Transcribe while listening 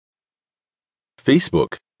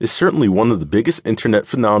Facebook is certainly one of the biggest internet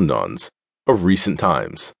phenomenons of recent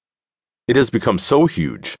times. It has become so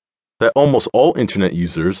huge that almost all internet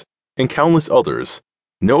users and countless others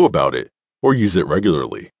know about it or use it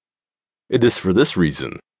regularly. It is for this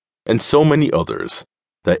reason, and so many others,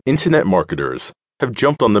 that internet marketers have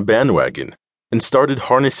jumped on the bandwagon and started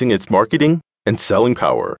harnessing its marketing and selling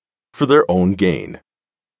power for their own gain.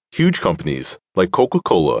 Huge companies like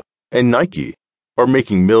Coca-Cola and Nike are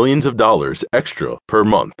making millions of dollars extra per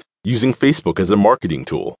month using Facebook as a marketing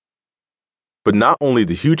tool. But not only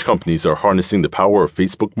the huge companies are harnessing the power of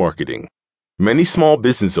Facebook marketing, many small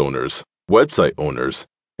business owners, website owners,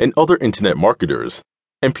 and other internet marketers,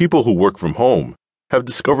 and people who work from home have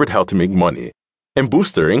discovered how to make money and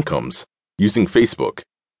boost their incomes using Facebook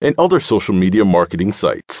and other social media marketing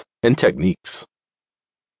sites and techniques.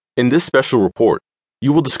 In this special report,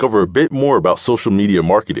 you will discover a bit more about social media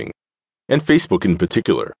marketing, and Facebook in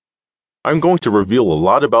particular. I'm going to reveal a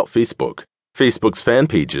lot about Facebook, Facebook's fan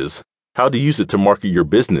pages, how to use it to market your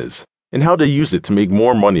business, and how to use it to make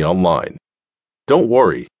more money online. Don't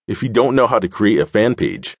worry if you don't know how to create a fan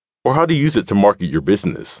page or how to use it to market your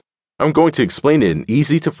business. I'm going to explain it in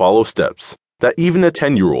easy-to-follow steps that even a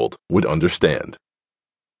 10-year-old would understand.